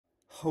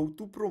how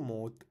to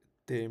promote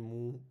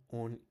Temu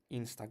on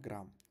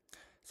Instagram.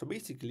 So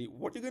basically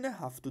what you're gonna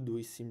have to do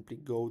is simply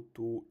go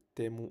to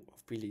Temu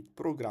affiliate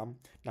program.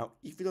 Now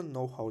if you don't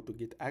know how to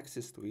get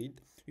access to it,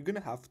 you're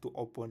gonna have to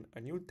open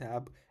a new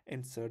tab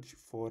and search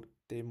for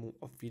Temu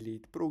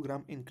affiliate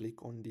program and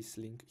click on this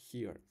link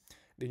here.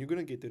 Then you're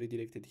gonna get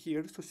redirected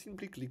here, so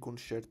simply click on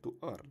share to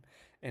earn,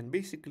 and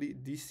basically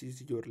this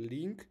is your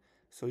link.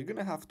 So you're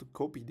gonna have to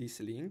copy this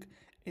link,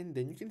 and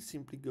then you can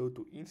simply go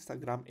to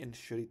Instagram and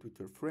share it with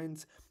your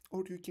friends,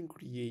 or you can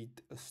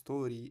create a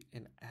story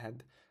and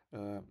add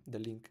the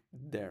link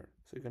there.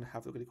 So you're gonna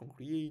have to click on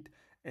create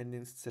and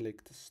then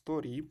select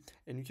story,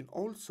 and you can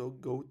also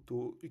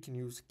you can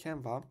use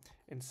Canva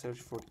and search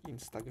for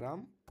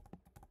Instagram,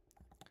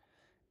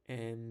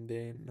 and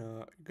then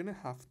you're gonna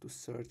have to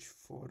search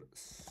for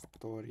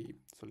story.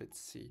 So let's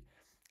see,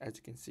 as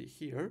you can see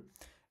here,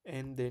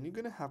 and then you're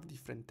gonna have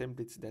different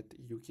templates that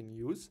you can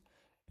use,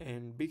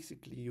 and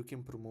basically you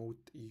can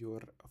promote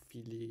your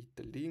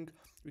affiliate link.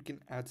 You can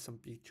add some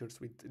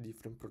pictures with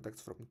different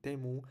products from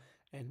Temu,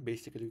 and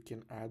basically you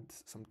can add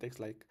some text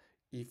like,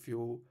 if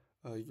you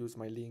use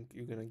my link,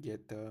 you're gonna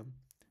get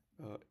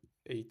uh,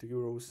 8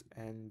 euros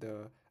and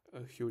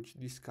a huge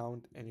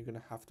discount, and you're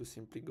gonna have to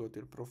simply go to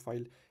your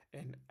profile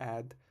and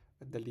add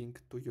the link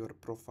to your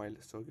profile.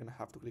 So you're gonna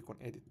have to click on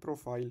edit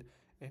profile,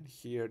 and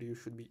here you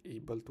should be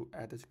able to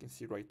add, as you can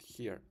see right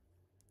here,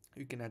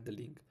 you can add the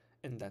link,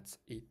 and that's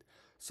it.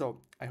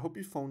 So I hope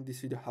you found this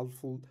video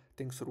helpful.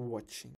 Thanks for watching.